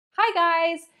Hi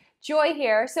guys, Joy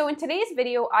here. So in today's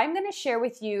video, I'm going to share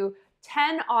with you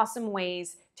 10 awesome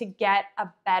ways to get a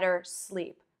better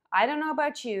sleep. I don't know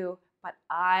about you, but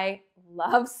I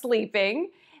love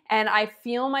sleeping and I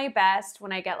feel my best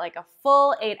when I get like a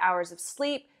full 8 hours of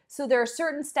sleep. So there are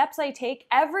certain steps I take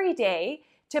every day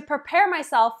to prepare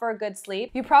myself for a good sleep.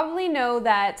 You probably know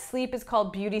that sleep is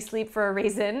called beauty sleep for a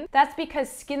reason. That's because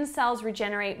skin cells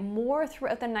regenerate more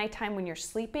throughout the nighttime when you're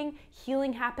sleeping.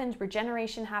 Healing happens,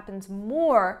 regeneration happens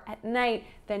more at night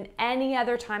than any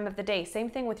other time of the day. Same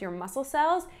thing with your muscle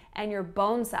cells and your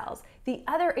bone cells. The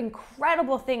other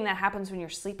incredible thing that happens when you're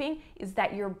sleeping is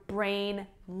that your brain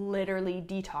literally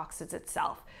detoxes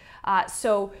itself.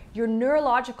 So your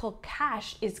neurological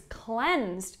cache is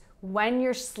cleansed when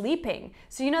you're sleeping.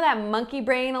 So you know that monkey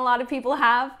brain a lot of people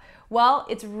have? Well,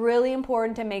 it's really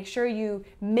important to make sure you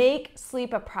make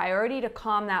sleep a priority to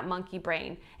calm that monkey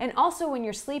brain. And also when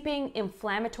you're sleeping,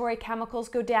 inflammatory chemicals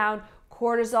go down,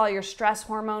 cortisol, your stress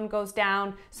hormone, goes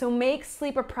down. So make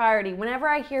sleep a priority. Whenever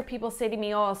I hear people say to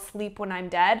me, oh, I'll sleep when I'm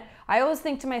dead, I always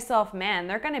think to myself, man,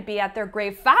 they're gonna be at their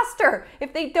grave faster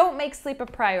if they don't make sleep a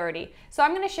priority. So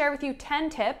I'm gonna share with you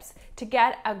 10 tips to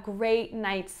get a great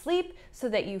night's sleep so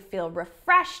that you feel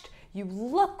refreshed, you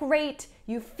look great,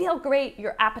 you feel great,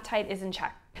 your appetite is in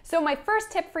check. So my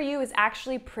first tip for you is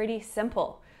actually pretty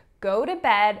simple. Go to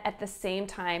bed at the same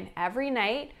time every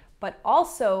night, but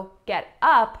also get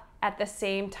up at the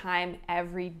same time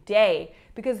every day,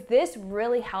 because this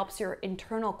really helps your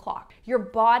internal clock. Your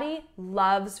body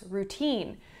loves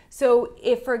routine. So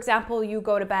if, for example, you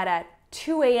go to bed at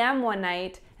 2 a.m. one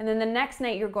night, and then the next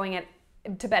night you're going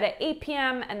to bed at 8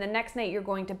 p.m., and the next night you're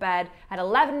going to bed at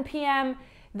 11 p.m.,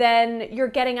 then you're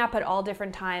getting up at all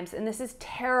different times. And this is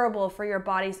terrible for your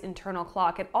body's internal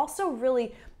clock. It also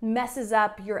really messes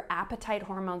up your appetite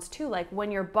hormones too, like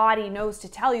when your body knows to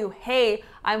tell you, hey,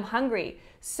 I'm hungry.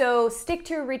 So stick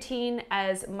to your routine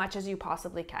as much as you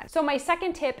possibly can. So my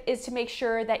second tip is to make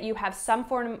sure that you have some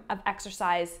form of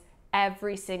exercise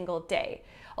every single day.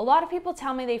 A lot of people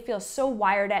tell me they feel so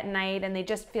wired at night and they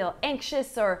just feel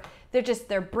anxious, or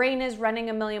their brain is running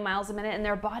a million miles a minute and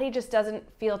their body just doesn't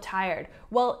feel tired.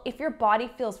 Well, if your body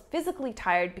feels physically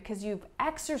tired because you've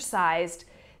exercised,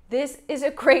 this is a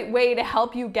great way to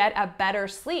help you get a better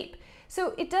sleep.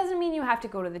 So it doesn't mean you have to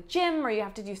go to the gym or you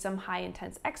have to do some high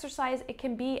intense exercise. It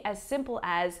can be as simple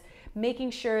as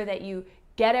making sure that you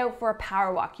get out for a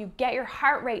power walk, you get your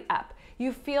heart rate up,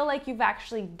 you feel like you've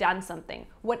actually done something.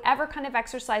 Whatever kind of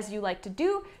exercise you like to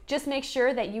do, just make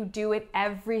sure that you do it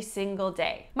every single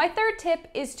day. My third tip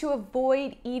is to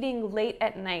avoid eating late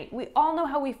at night. We all know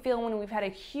how we feel when we've had a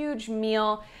huge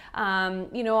meal.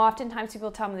 Oftentimes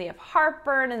people tell me they have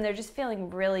heartburn and they're just feeling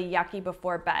really yucky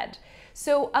before bed.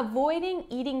 So avoiding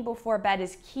eating before bed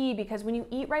is key, because when you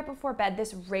eat right before bed,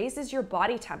 this raises your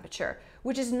body temperature,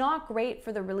 which is not great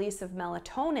for the release of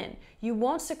melatonin. You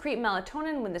won't secrete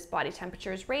melatonin when this body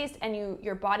temperature is raised, and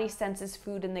your body senses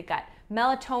food in the gut.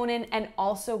 Melatonin and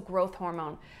also growth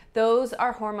hormone. Those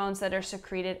are hormones that are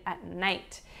secreted at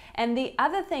night. And the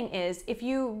other thing is, if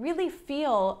you really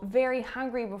feel very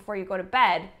hungry before you go to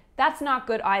bed, that's not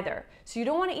good either. So you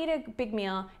don't want to eat a big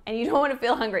meal and you don't want to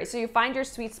feel hungry. So you find your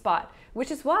sweet spot,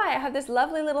 which is why I have this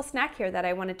lovely little snack here that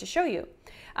I wanted to show you,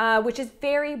 which is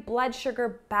very blood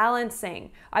sugar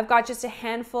balancing. I've got just a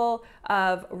handful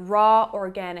of raw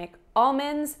organic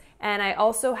almonds, and I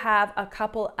also have a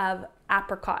couple of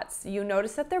apricots. You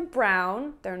notice that they're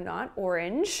brown, they're not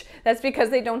orange. That's because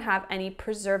they don't have any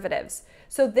preservatives.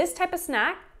 So this type of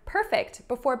snack, perfect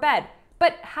before bed.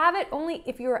 But have it only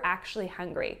if you're actually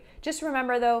hungry. Just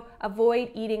remember though, avoid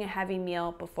eating a heavy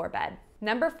meal before bed.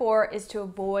 Number 4 is to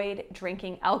avoid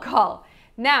drinking alcohol.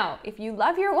 Now, if you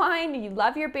love your wine, you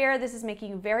love your beer, this is making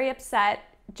you very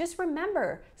upset, just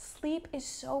remember, sleep is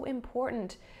so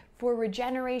important for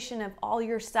regeneration of all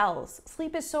your cells.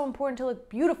 Sleep is so important to look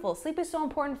beautiful. Sleep is so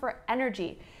important for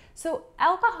energy. So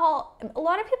alcohol, a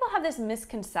lot of people have this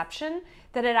misconception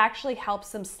that it actually helps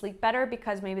them sleep better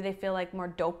because maybe they feel like more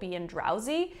dopey and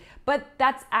drowsy, but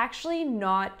that's actually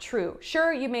not true.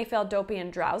 Sure, you may feel dopey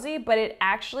and drowsy, but it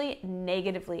actually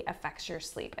negatively affects your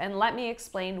sleep. And let me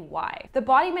explain why. The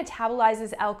body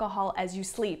metabolizes alcohol as you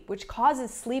sleep, which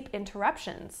causes sleep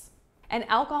interruptions. And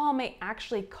alcohol may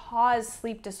actually cause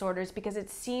sleep disorders because it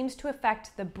seems to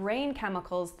affect the brain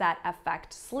chemicals that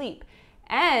affect sleep.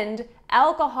 And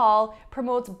alcohol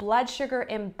promotes blood sugar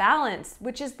imbalance,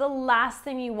 which is the last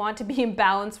thing you want to be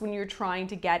imbalanced when you're trying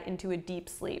to get into a deep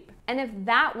sleep. And if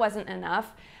that wasn't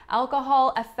enough,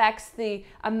 alcohol affects the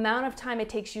amount of time it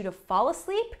takes you to fall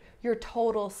asleep, your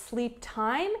total sleep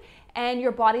time, and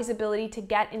your body's ability to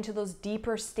get into those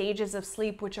deeper stages of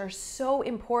sleep, which are so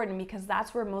important because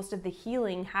that's where most of the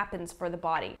healing happens for the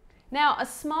body. Now, a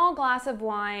small glass of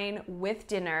wine with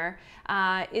dinner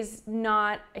is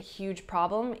not a huge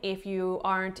problem if you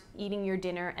aren't eating your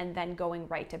dinner and then going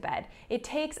right to bed. It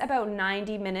takes about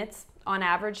 90 minutes on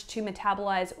average to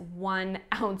metabolize 1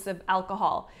 ounce of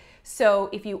alcohol. So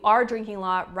if you are drinking a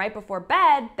lot right before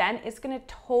bed, then it's gonna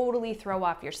totally throw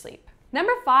off your sleep.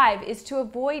 Number 5 is to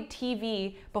avoid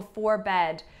TV before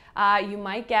bed. You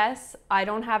might guess I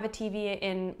don't have a TV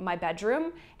in my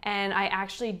bedroom, and I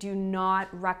actually do not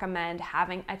recommend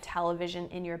having a television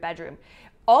in your bedroom.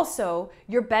 Also,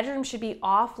 your bedroom should be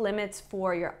off limits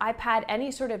for your iPad,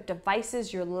 any sort of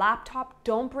devices, your laptop.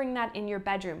 Don't bring that in your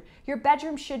bedroom. Your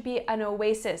bedroom should be an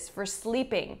oasis for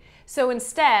sleeping. So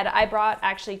instead, I brought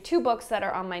actually 2 books that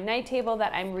are on my night table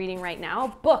that I'm reading right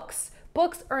now. Books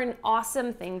are an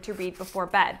awesome thing to read before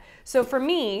bed. So for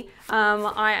me,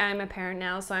 I'm a parent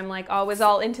now, so I'm like always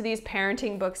all into these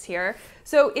parenting books here.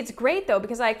 So it's great though,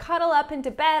 because I cuddle up into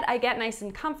bed, I get nice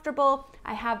and comfortable,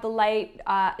 I have the light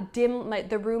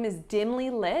the room is dimly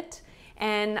lit,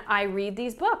 and I read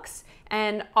these books.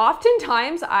 And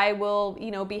oftentimes I will,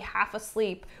 be half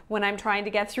asleep when I'm trying to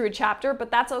get through a chapter,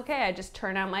 but that's okay. I just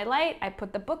turn on my light, I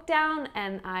put the book down,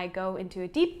 and I go into a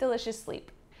deep, delicious sleep.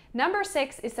 Number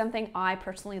 6 is something I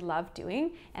personally love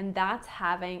doing, and that's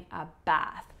having a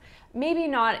bath. Maybe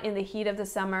not in the heat of the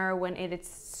summer when it's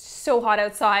so hot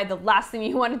outside, the last thing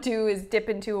you want to do is dip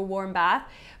into a warm bath,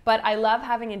 but I love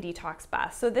having a detox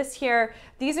bath. So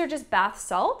these are just bath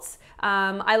salts.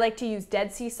 I like to use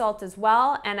Dead Sea salt as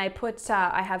well, and I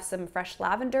have some fresh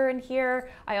lavender in here.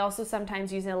 I also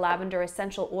sometimes use a lavender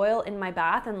essential oil in my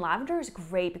bath, and lavender is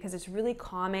great because it's really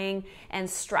calming and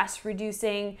stress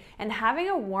reducing. And having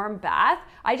a warm bath,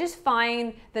 I just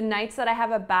find the nights that I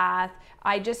have a bath,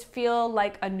 I just feel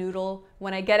like a noodle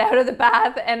when I get out of the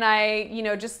bath, and I,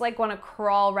 just like want to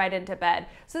crawl right into bed.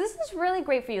 So this is really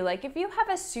great for you. Like if you have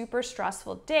a super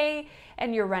stressful day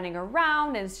and you're running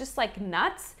around and it's just like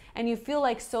nuts, and you feel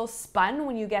like so spun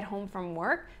when you get home from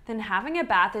work, then having a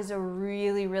bath is a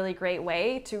really, really great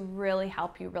way to really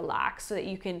help you relax so that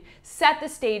you can set the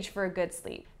stage for a good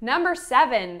sleep. Number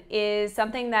 7 is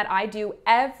something that I do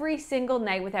every single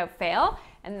night without fail,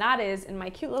 and that is, in my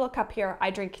cute little cup here,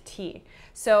 I drink tea.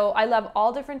 So I love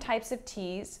all different types of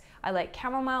teas. I like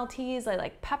chamomile teas, I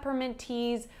like peppermint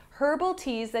teas, herbal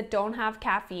teas that don't have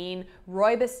caffeine,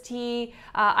 rooibos tea.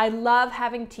 I love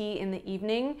having tea in the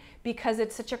evening because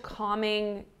it's such a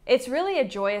calming, it's really a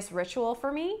joyous ritual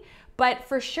for me. But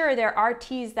for sure, there are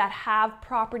teas that have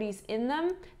properties in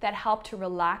them that help to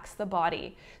relax the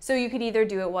body. So you could either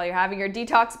do it while you're having your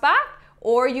detox bath,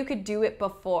 or you could do it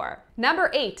before. Number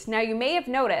 8, now you may have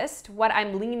noticed what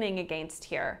I'm leaning against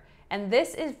here. And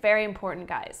this is very important,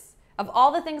 guys. Of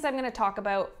all the things I'm gonna talk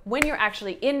about, when you're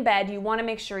actually in bed, you wanna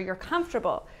make sure you're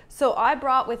comfortable. So I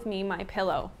brought with me my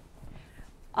pillow.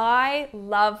 I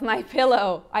love my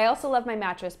pillow. I also love my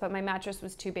mattress, but my mattress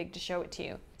was too big to show it to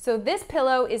you. So this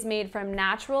pillow is made from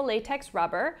natural latex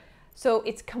rubber. So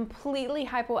it's completely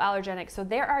hypoallergenic. So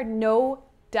there are no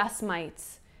dust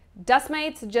mites. Dust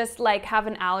mites just like have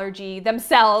an allergy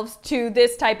themselves to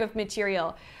this type of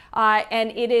material.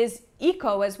 And it is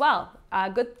eco as well.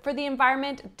 Good for the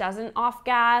environment, doesn't off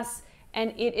gas,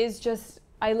 and it is just,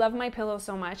 I love my pillow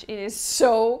so much. It is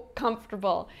so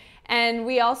comfortable. And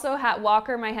we also have,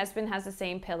 Walker, my husband, has the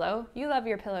same pillow. You love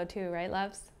your pillow too, right,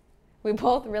 loves? We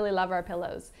both really love our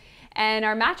pillows. And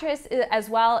our mattress as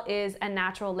well is a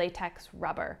natural latex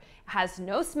rubber. It has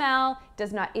no smell,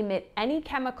 does not emit any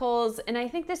chemicals, and I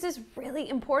think this is really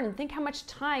important. Think how much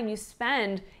time you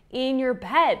spend in your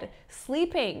bed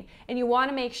sleeping, and you want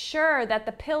to make sure that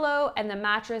the pillow and the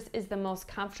mattress is the most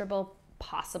comfortable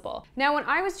possible. Now, when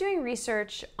I was doing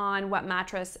research on what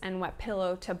mattress and what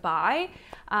pillow to buy,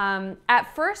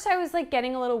 at first I was like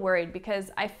getting a little worried because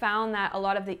I found that a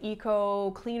lot of the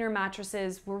eco cleaner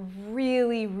mattresses were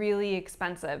really, really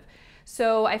expensive.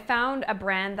 So I found a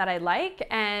brand that I like,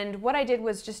 and what I did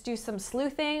was just do some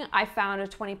sleuthing. I found a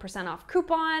 20% off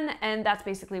coupon, and that's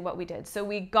basically what we did. So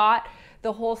we got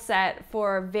the whole set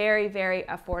for very, very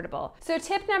affordable. So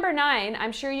tip number 9,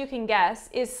 I'm sure you can guess,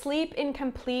 is sleep in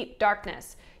complete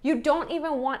darkness. You don't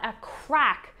even want a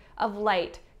crack of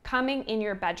light coming in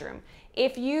your bedroom.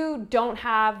 If you don't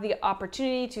have the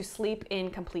opportunity to sleep in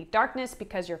complete darkness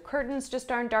because your curtains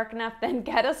just aren't dark enough, then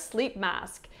get a sleep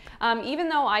mask. Even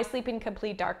though I sleep in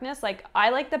complete darkness, like I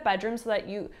like the bedroom so that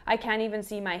I can't even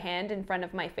see my hand in front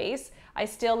of my face, I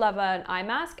still love an eye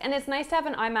mask, and it's nice to have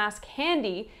an eye mask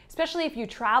handy, especially if you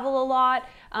travel a lot.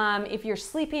 If you're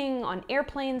sleeping on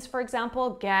airplanes, for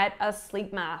example, get a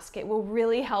sleep mask. It will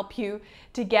really help you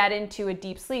to get into a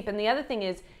deep sleep. And the other thing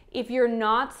is, if you're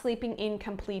not sleeping in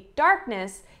complete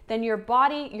darkness, then your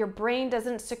brain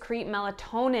doesn't secrete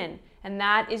melatonin, and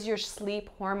that is your sleep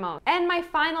hormone. And my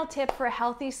final tip for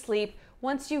healthy sleep,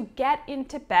 once you get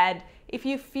into bed, if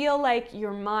you feel like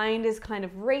your mind is kind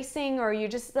of racing or you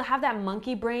just have that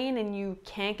monkey brain and you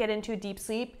can't get into a deep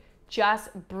sleep, just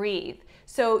breathe.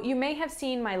 So you may have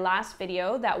seen my last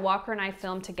video that Walker and I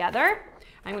filmed together.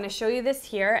 I'm going to show you this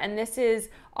here, and this is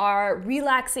our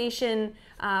relaxation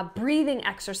breathing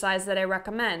exercise that I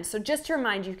recommend. So just to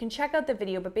remind you, you can check out the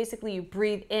video, but basically you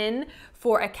breathe in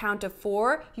for a count of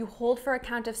 4, you hold for a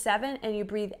count of 7, and you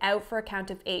breathe out for a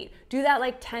count of 8. Do that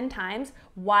like 10 times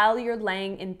while you're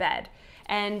laying in bed,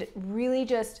 and really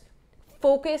just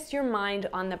focus your mind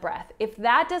on the breath. If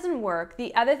that doesn't work,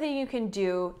 the other thing you can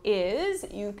do is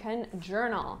you can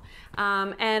journal.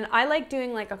 And I like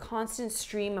doing like a constant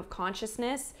stream of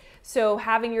consciousness. So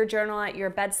having your journal at your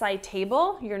bedside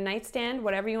table, your nightstand,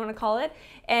 whatever you want to call it,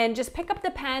 and just pick up the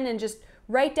pen and just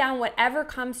write down whatever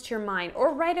comes to your mind,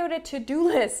 or write out a to-do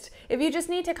list. If you just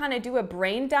need to kind of do a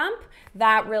brain dump,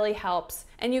 that really helps.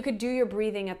 And you could do your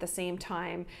breathing at the same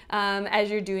time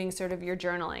as you're doing sort of your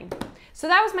journaling. So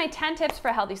that was my 10 tips for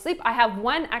healthy sleep. I have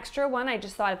one extra one I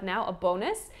just thought of now, a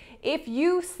bonus. If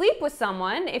you sleep with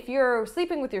someone, if you're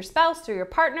sleeping with your spouse or your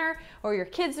partner or your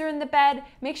kids are in the bed,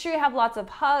 make sure you have lots of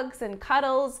hugs and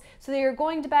cuddles so that you're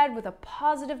going to bed with a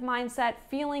positive mindset,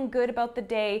 feeling good about the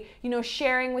day. You know,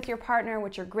 sharing with your partner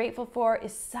what you're grateful for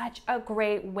is such a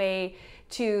great way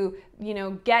to, you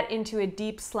know, get into a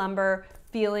deep slumber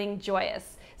feeling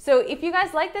joyous. So if you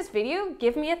guys like this video,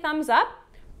 give me a thumbs up.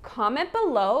 Comment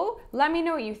below, let me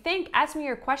know what you think, ask me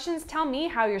your questions, tell me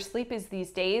how your sleep is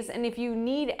these days, and if you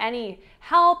need any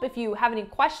help, if you have any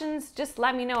questions, just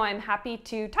let me know. I'm happy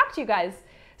to talk to you guys.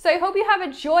 So I hope you have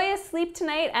a joyous sleep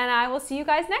tonight, and I will see you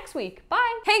guys next week.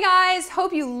 Bye. Hey guys,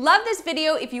 hope you love this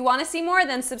video. If you want to see more,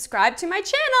 then subscribe to my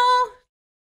channel.